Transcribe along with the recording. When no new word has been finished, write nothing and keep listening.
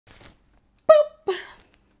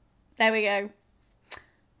There we go.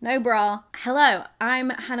 No bra. Hello, I'm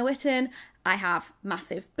Hannah Witton. I have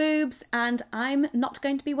massive boobs and I'm not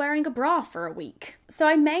going to be wearing a bra for a week. So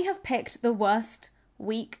I may have picked the worst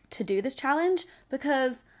week to do this challenge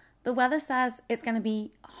because the weather says it's going to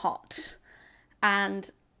be hot. And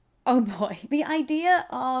oh boy, the idea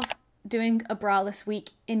of doing a braless week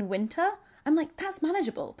in winter, I'm like, that's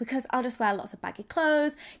manageable because I'll just wear lots of baggy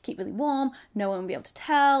clothes, keep really warm, no one will be able to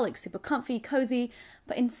tell, like super comfy, cozy.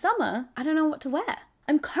 But in summer, I don't know what to wear.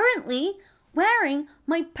 I'm currently wearing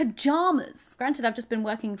my pajamas. Granted, I've just been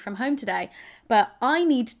working from home today, but I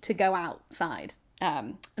need to go outside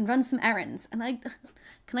and run some errands. And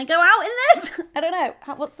can I go out in this? I don't know.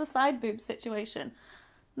 What's the side boob situation?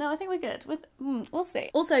 No, I think we're good. We'll see.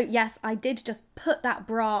 Also, yes, I did just put that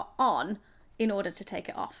bra on in order to take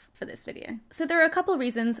it off for this video. So there are a couple of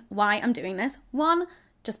reasons why I'm doing this. One,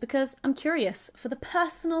 just because I'm curious for the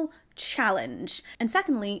personal challenge. And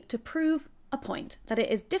secondly, to prove a point that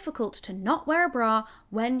it is difficult to not wear a bra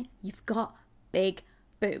when you've got big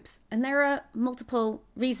boobs. And there are multiple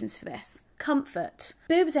reasons for this. Comfort.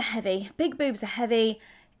 Boobs are heavy. Big boobs are heavy.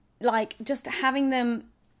 Like, just having them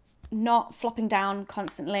not flopping down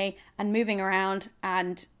constantly and moving around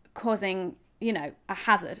and causing, you know, a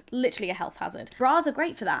hazard, literally a health hazard. Bras are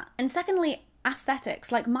great for that. And secondly,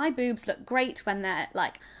 aesthetics. Like, my boobs look great when they're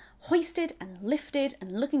like hoisted and lifted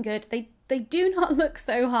and looking good. They do not look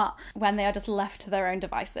so hot when they are just left to their own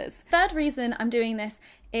devices. Third reason I'm doing this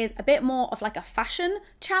is a bit more of like a fashion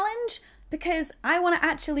challenge because I want to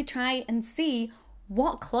actually try and see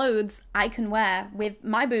what clothes I can wear with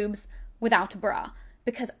my boobs without a bra,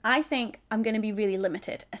 because I think I'm going to be really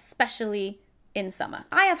limited, especially in summer.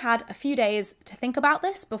 I have had a few days to think about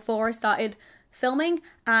this before I started filming,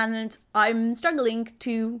 and I'm struggling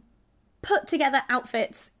to put together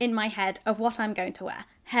outfits in my head of what I'm going to wear.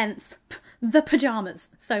 Hence, the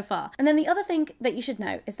pajamas so far. And then the other thing that you should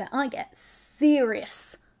know is that I get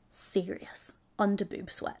serious under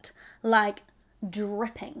boob sweat. Like,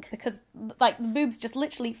 dripping. Because, like, the boobs just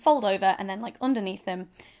literally fold over and then, like, underneath them,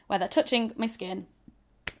 where they're touching my skin,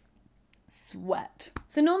 sweat.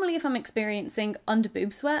 So normally if I'm experiencing under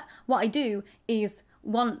boob sweat, what I do is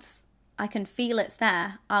once I can feel it's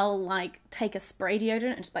there, I'll, like, take a spray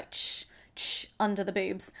deodorant and just, like, under the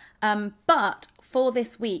boobs. But for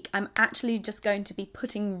this week, I'm actually just going to be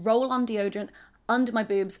putting roll-on deodorant under my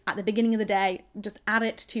boobs at the beginning of the day. Just add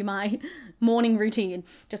it to my morning routine.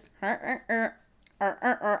 Just under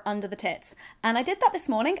the tits. And I did that this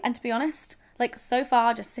morning, and to be honest, like, so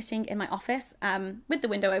far just sitting in my office with the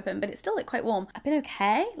window open, but it's still, like, quite warm. I've been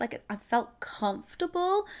okay. Like, I've felt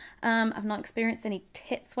comfortable. I've not experienced any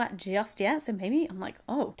tit sweat just yet, so maybe I'm like,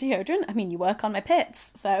 oh, deodorant? I mean, you work on my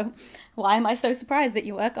pits, so why am I so surprised that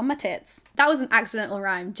you work on my tits? That was an accidental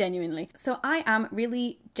rhyme, genuinely. So I am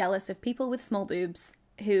really jealous of people with small boobs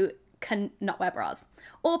who can not wear bras,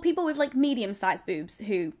 or people with like medium-sized boobs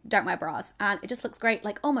who don't wear bras, and it just looks great.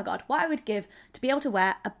 Like, oh my god, what I would give to be able to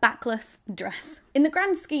wear a backless dress. In the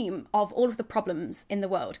grand scheme of all of the problems in the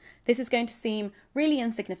world, this is going to seem really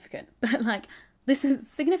insignificant, but like, this is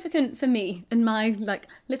significant for me in my like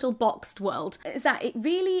little boxed world, is that it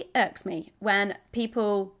really irks me when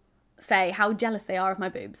people say how jealous they are of my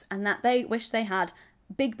boobs and that they wish they had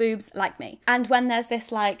big boobs like me. And when there's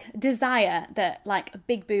this like desire that like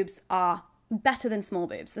big boobs are better than small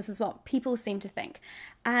boobs. This is what people seem to think.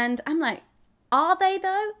 And I'm like, are they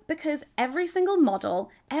though? Because every single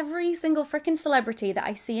model, every single freaking celebrity that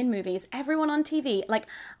I see in movies, everyone on TV, like,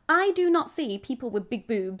 I do not see people with big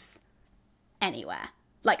boobs anywhere.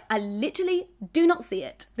 Like, I literally do not see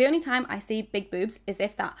it. The only time I see big boobs is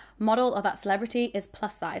if that model or that celebrity is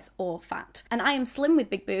plus size or fat. And I am slim with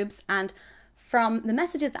big boobs, and from the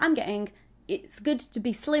messages that I'm getting, it's good to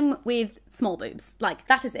be slim with small boobs. Like,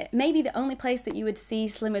 that is it. Maybe the only place that you would see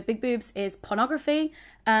slim with big boobs is pornography.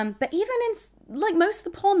 But even in, like, most of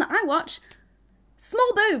the porn that I watch,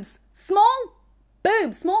 small boobs. Small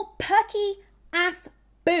boobs. Small, perky ass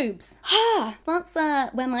boobs. That's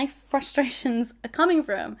where my frustrations are coming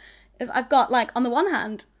from. If I've got, like, on the one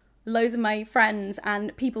hand, loads of my friends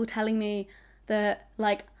and people telling me that,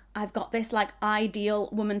 like, I've got this like ideal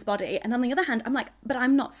woman's body, and on the other hand I'm like, but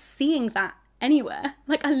I'm not seeing that anywhere.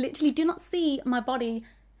 Like, I literally do not see my body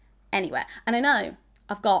anywhere. And I know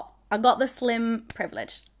I've got the slim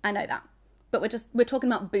privilege, I know that, but we're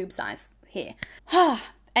talking about boob size here.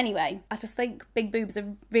 Anyway, I just think big boobs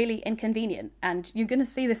are really inconvenient, and you're gonna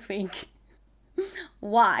see this week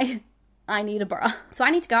why I need a bra. So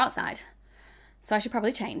I need to go outside, so I should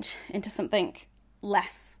probably change into something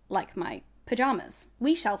less like my pajamas.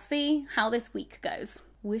 We shall see how this week goes.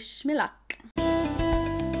 Wish me luck.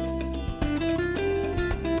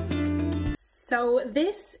 So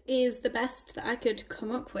this is the best that I could come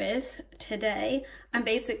up with today. I'm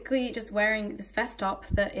basically just wearing this vest top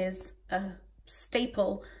that is a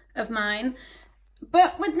staple of mine,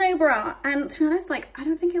 but with no bra. And to be honest, like, I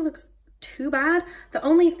don't think it looks too bad. The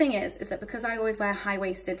only thing is that because I always wear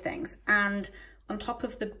high-waisted things, and on top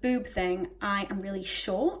of the boob thing, I am really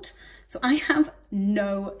short, so I have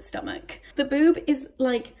no stomach. The boob is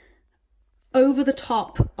like over the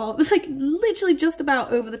top of, like literally just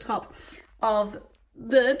about over the top of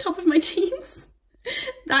the top of my jeans.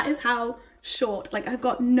 That is how short, like I've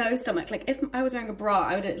got no stomach. Like if I was wearing a bra,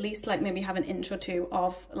 I would at least like maybe have an inch or two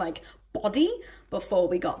of like body before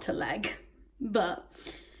we got to leg. But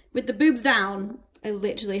with the boobs down, I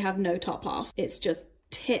literally have no top half. It's just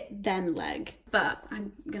tit then leg. But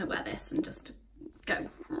I'm gonna wear this and just go. And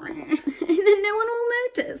then no one will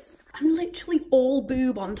notice. I'm literally all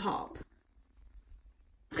boob on top.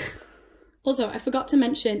 Also, I forgot to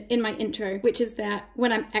mention in my intro, which is that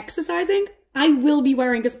when I'm exercising, I will be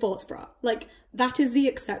wearing a sports bra. Like, that is the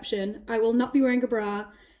exception. I will not be wearing a bra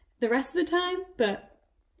the rest of the time, but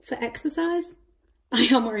for exercise, I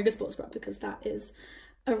am wearing a sports bra because that is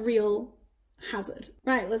a real hazard.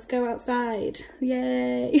 Right, let's go outside.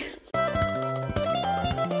 Yay.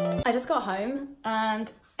 I just got home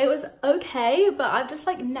and it was okay, but I've just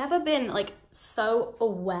like never been like so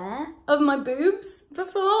aware of my boobs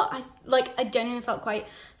before. I genuinely felt quite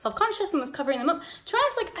self-conscious and was covering them up. To be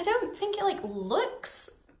honest, like I don't think it like looks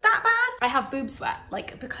that bad. I have boob sweat,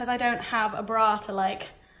 like because I don't have a bra to like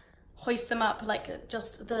hoist them up, like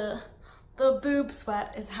just the boob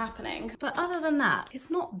sweat is happening. But other than that, it's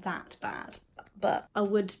not that bad. But I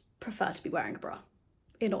would prefer to be wearing a bra,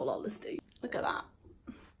 in all honesty. Look at that.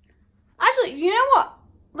 Actually, you know what?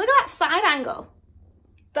 Look at that side angle.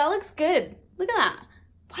 That looks good. Look at that.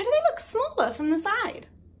 Why do they look smaller from the side?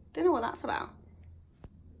 Don't know what that's about.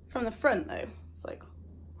 From the front though, it's like,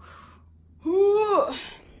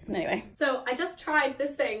 anyway. So I just tried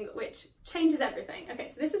this thing which changes everything. Okay,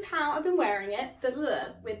 so this is how I've been wearing it,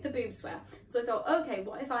 with the boob sweat. So I thought, okay,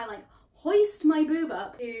 what if I like hoist my boob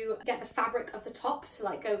up to get the fabric of the top to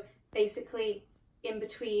like go basically in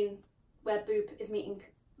between where boob is meeting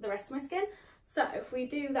the rest of my skin. So if we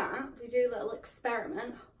do that, we do a little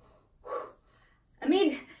experiment. I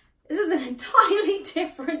mean, this is an entirely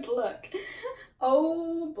different look.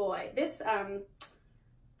 Oh boy, this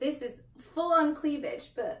is full on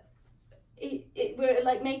cleavage, but we're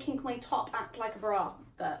like making my top act like a bra.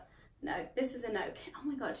 But no, this is a no. Oh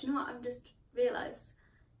my god, do you know what I've just realised?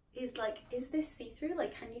 Is like, is this see-through?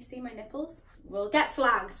 Like, can you see my nipples? We'll get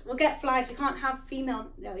flagged. We'll get flagged. You can't have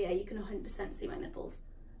female. No, yeah, you can 100% see my nipples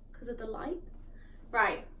because of the light.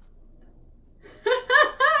 Right.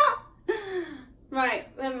 Right,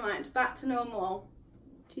 never mind. Back to normal.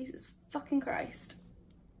 Jesus fucking Christ.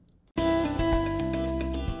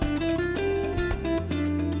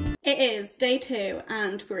 It is day 2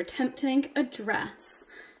 and we're attempting a dress.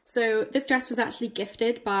 So this dress was actually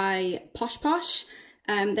gifted by Posh Posh.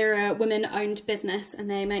 They're a women-owned business and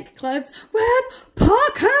they make clothes with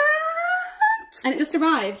pockets! And it just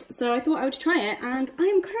arrived, so I thought I would try it, and I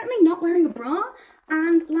am currently not wearing a bra,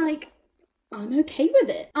 and like, I'm okay with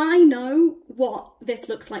it. I know what this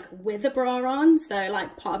looks like with a bra on, so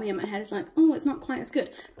like part of me in my head is like, oh, it's not quite as good.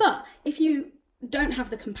 But if you don't have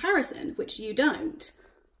the comparison, which you don't,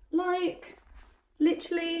 like,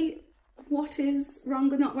 literally, what is wrong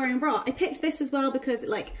with not wearing a bra? I picked this as well because it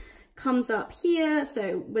like comes up here,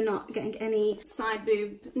 so we're not getting any side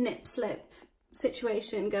boob nip slip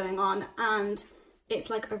situation going on, and it's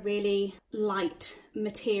like a really light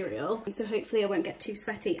material, so hopefully I won't get too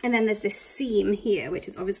sweaty. And then there's this seam here, which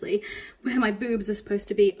is obviously where my boobs are supposed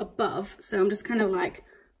to be above, so I'm just kind of like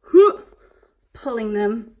pulling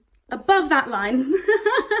them above that line.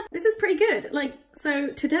 This is pretty good. Like, so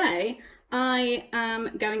today I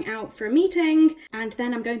am going out for a meeting and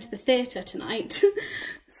then I'm going to the theatre tonight.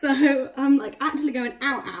 So I'm like actually going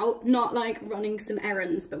out, not like running some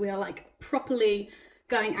errands, but we are like properly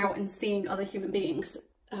going out and seeing other human beings.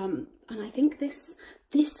 And I think this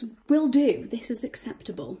will do. This is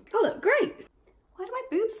acceptable. Oh, look, great. Why do my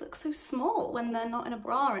boobs look so small when they're not in a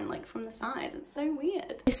bra and like from the side? It's so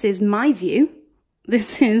weird. This is my view.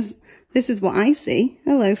 This is what I see.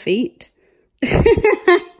 Hello, feet.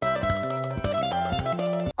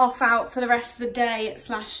 Off out for the rest of the day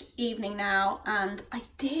 / evening now, and I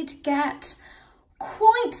did get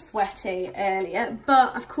quite sweaty earlier,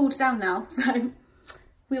 but I've cooled down now, so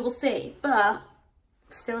we will see. But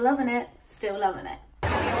still loving it, still loving it.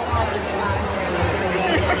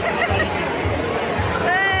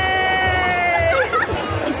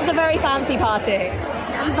 This is a very fancy party.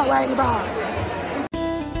 I'm not wearing a bra.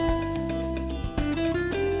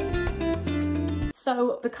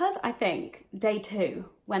 So because I think day 2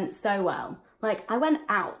 went so well, like I went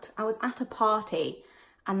out, I was at a party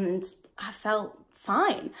and I felt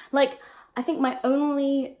fine. Like I think my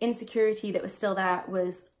only insecurity that was still there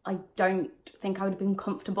was I don't think I would have been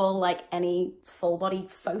comfortable like any full body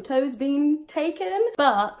photos being taken,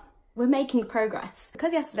 but we're making progress.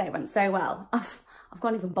 Because yesterday went so well, I've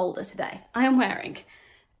gone even bolder today. I am wearing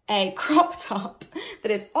a crop top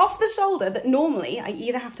that is off the shoulder that normally I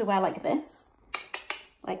either have to wear like this,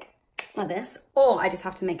 like this, or I just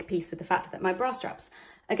have to make a peace with the fact that my bra straps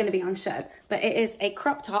are going to be on show. But it is a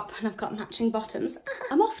crop top and I've got matching bottoms.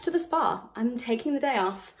 I'm off to the spa. I'm taking the day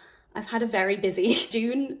off. I've had a very busy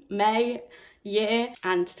June, May year,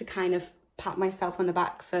 and to kind of pat myself on the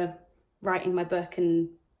back for writing my book and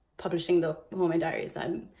publishing the Hormone Diaries,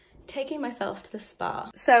 I'm taking myself to the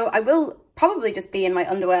spa. So I will probably just be in my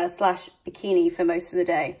underwear / bikini for most of the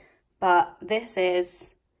day, but this is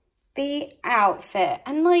the outfit,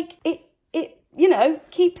 and like it you know,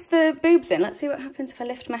 keeps the boobs in. Let's see what happens if I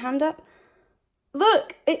lift my hand up.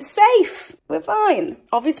 Look, it's safe, we're fine.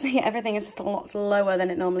 Obviously everything is just a lot lower than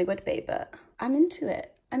it normally would be, but I'm into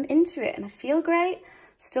it. I'm into it and I feel great.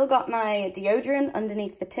 Still got my deodorant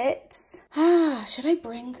underneath the tits. Should I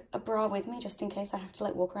bring a bra with me just in case I have to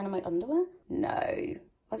like walk around in my underwear? No,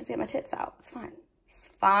 I'll just get my tits out, it's fine. It's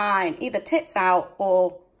fine, either tits out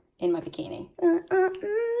or in my bikini.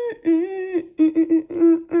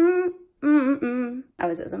 I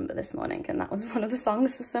was at Zumba this morning and that was one of the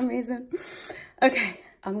songs for some reason. Okay,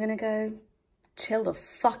 I'm gonna go chill the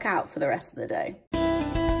fuck out for the rest of the day.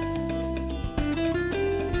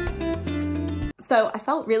 So I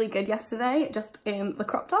felt really good yesterday, just in the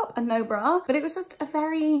crop top and no bra, but it was just a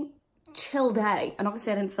very chill day. And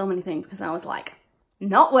obviously I didn't film anything because I was like,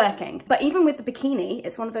 not working. But even with the bikini,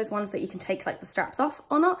 it's one of those ones that you can take like the straps off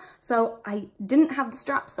or not. So I didn't have the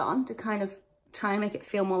straps on to kind of try and make it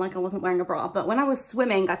feel more like I wasn't wearing a bra. But when I was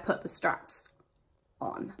swimming, I put the straps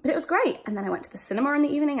on. But it was great. And then I went to the cinema in the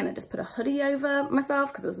evening and I just put a hoodie over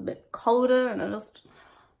myself because it was a bit colder and I just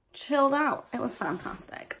chilled out. It was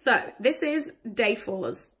fantastic. So this is day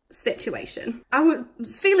 4's situation. I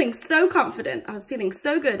was feeling so confident. I was feeling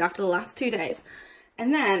so good after the last 2 days.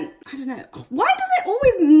 And then, I don't know, why does it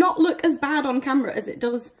always not look as bad on camera as it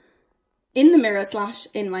does in the mirror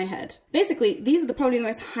 / in my head? Basically, these are probably the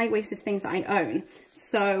most high-waisted things that I own.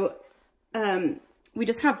 So we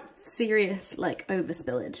just have serious like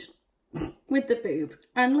overspillage with the boob.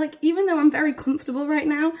 And like, even though I'm very comfortable right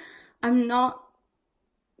now, I'm not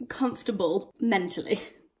comfortable mentally.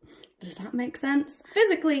 Does that make sense?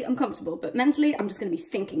 Physically, I'm comfortable, but mentally, I'm just gonna be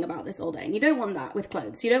thinking about this all day. And you don't want that with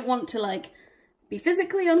clothes. You don't want to like be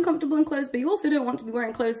physically uncomfortable in clothes, but you also don't want to be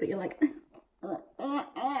wearing clothes that you're like,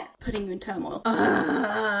 putting you in turmoil.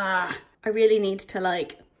 I really need to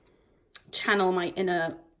like channel my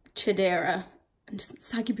inner Chidera and just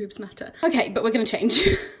saggy boobs matter. Okay, but we're gonna change.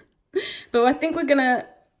 But I think we're gonna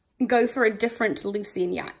go for a different Lucy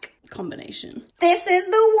and Yak combination. This is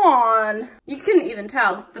the one. You couldn't even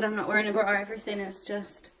tell that I'm not wearing a bra. Everything is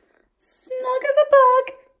just snug as a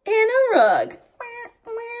bug in a rug.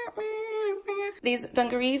 These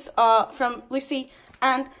dungarees are from Lucy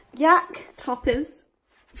and Yak. Top is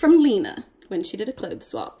from Lena when she did a clothes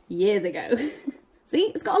swap years ago.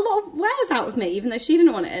 See, it's got a lot of wears out of me, even though she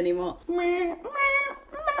didn't want it anymore. I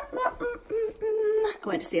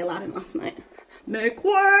went to see Aladdin last night. Make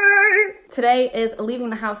way! Today is a leaving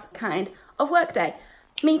the house kind of work day.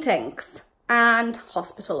 Meetings and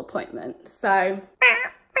hospital appointments. So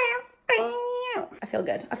I feel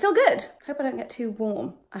good. I feel good. Hope I don't get too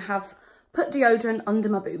warm. I have put deodorant under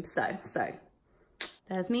my boobs though, so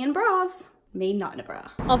there's me in bras. Me not in a bra.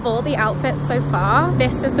 Of all the outfits so far,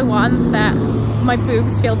 this is the one that my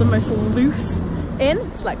boobs feel the most loose in.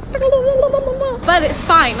 It's like, but it's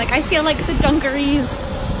fine. Like, I feel like the dungarees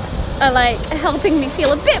are like helping me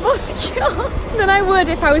feel a bit more secure than I would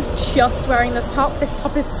if I was just wearing this top. This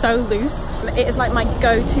top is so loose. It is like my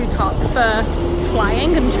go-to top for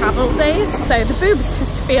flying and travel days. So the boobs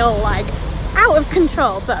just feel like out of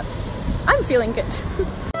control, but I'm feeling good.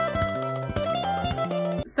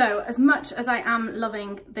 So as much as I am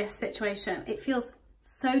loving this situation, it feels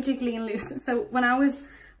so jiggly and loose. So when I was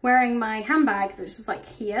wearing my handbag that was just like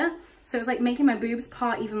here, so it was like making my boobs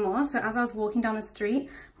part even more. So as I was walking down the street,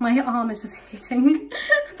 my arm is just hitting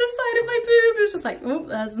the side of my boob. It was just like, oh,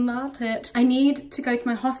 that's not it. I need to go to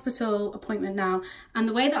my hospital appointment now. And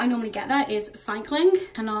the way that I normally get there is cycling. I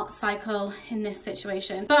cannot cycle in this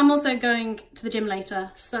situation. But I'm also going to the gym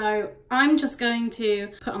later. So I'm just going to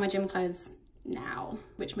put on my gym clothes now,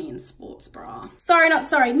 which means sports bra.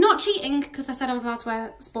 Not cheating, because I said I was allowed to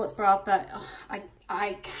wear sports bra, but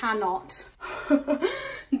I cannot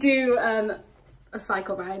do a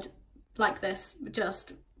cycle ride like this.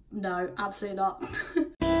 Just, no, absolutely not.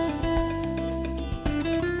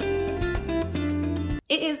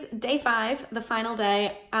 It is day 5, the final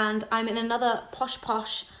day, and I'm in another posh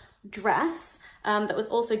dress that was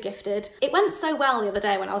also gifted. It went so well the other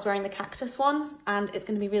day when I was wearing the cactus ones, and it's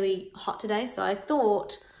going to be really hot today, so I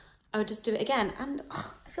thought I would just do it again, and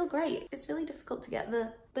I feel great. It's really difficult to get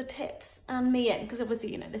the tits and me in, because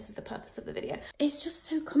obviously, you know, this is the purpose of the video. It's just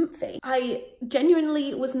so comfy. I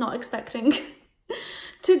genuinely was not expecting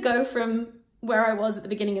to go from where I was at the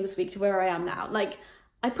beginning of this week to where I am now. Like,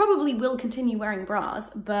 I probably will continue wearing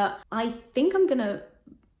bras, but I think I'm gonna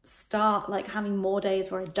start like having more days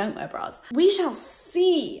where I don't wear bras. We shall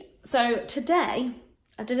see. So today,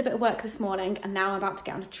 I did a bit of work this morning, and now I'm about to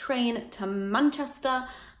get on a train to Manchester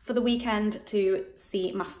for the weekend to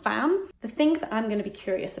see my fam. The thing that I'm gonna be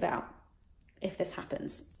curious about, if this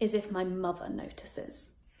happens, is if my mother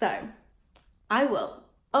notices. So I will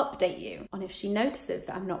update you on if she notices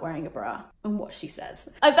that I'm not wearing a bra and what she says.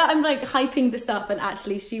 I bet I'm like hyping this up and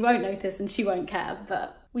actually she won't notice and she won't care,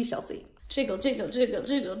 but we shall see. Jiggle, jiggle, jiggle,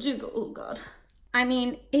 jiggle, jiggle. Oh God. I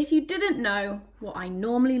mean, if you didn't know what I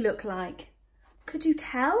normally look like, could you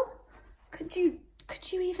tell? Could you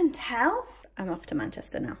even tell? I'm off to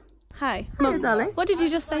Manchester now. Hi. Hiya, darling. What did you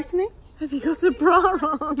just say to me? Have you got a bra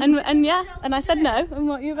on? And yeah, and I said no. And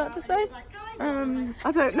what are you about to say?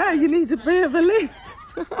 I don't know. You need a bit of a lift.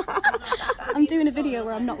 I'm doing a video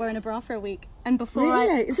where I'm not wearing a bra for a week, and before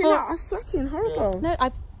really? Is it not sweaty and horrible? No,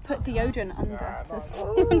 I've put deodorant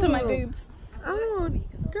under my boobs. Oh,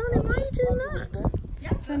 darling, why are you doing that?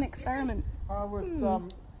 It's an experiment. I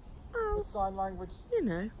was sign language. You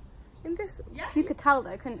know, in this. You could tell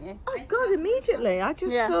though, couldn't you? Oh God! Immediately, I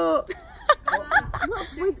just thought.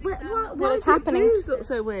 What is happening? Boobs look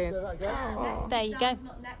so weird. Oh. There you go.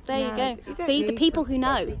 There you go. See, the people who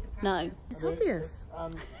know. It's obvious.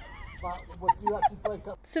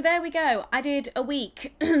 So there we go. I did a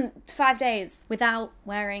week, 5 days without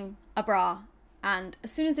wearing a bra, and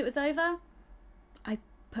as soon as it was over, I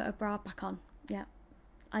put a bra back on. Yeah,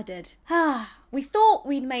 I did. We thought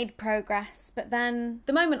we'd made progress, but then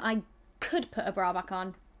the moment I could put a bra back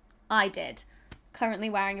on, I did. Currently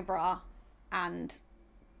wearing a bra, and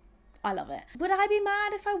I love it. Would I be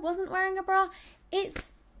mad if I wasn't wearing a bra?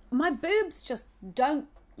 My boobs just don't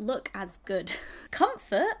look as good.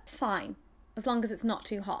 Comfort, fine, as long as it's not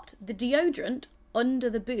too hot. The deodorant under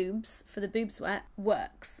the boobs for the boob sweat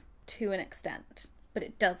works to an extent, but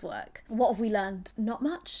it does work. What have we learned? Not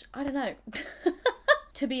much. I don't know.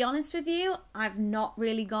 To be honest with you, I've not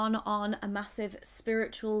really gone on a massive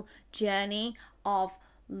spiritual journey of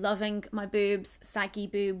loving my boobs, saggy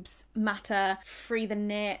boobs, matter, free the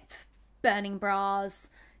nip, burning bras.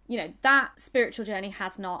 You know, that spiritual journey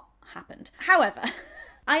has not happened. However,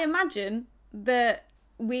 I imagine that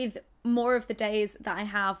with more of the days that I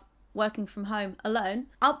have working from home alone,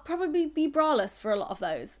 I'll probably be braless for a lot of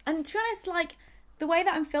those. And to be honest, like, the way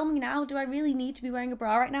that I'm filming now, do I really need to be wearing a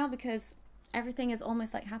bra right now? Because everything is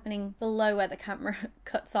almost like happening below where the camera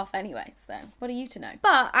cuts off anyway, so what are you to know?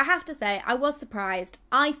 But I have to say, I was surprised.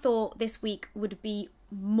 I thought this week would be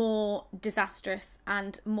more disastrous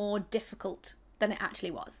and more difficult than it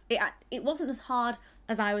actually was. It wasn't as hard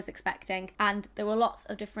as I was expecting, and there were lots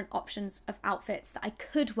of different options of outfits that I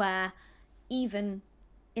could wear even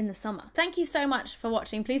in the summer. Thank you so much for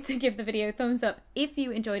watching. Please do give the video a thumbs up if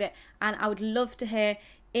you enjoyed it, and I would love to hear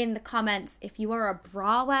in the comments if you are a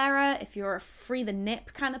bra wearer, if you're a free the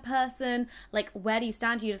nip kind of person. Like, where do you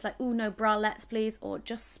stand? Are you just like, oh no, bralettes please, or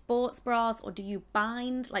just sports bras, or do you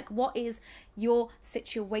bind? Like, what is your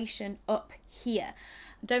situation up here?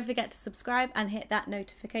 Don't forget to subscribe and hit that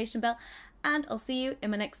notification bell, and I'll see you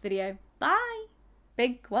in my next video. Bye!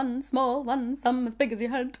 Big one, small one, some as big as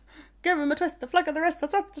your head. Give him a twist, a flick of the wrist,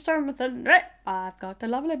 that's what the Sherman said. I've got a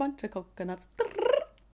lovely bunch of coconuts.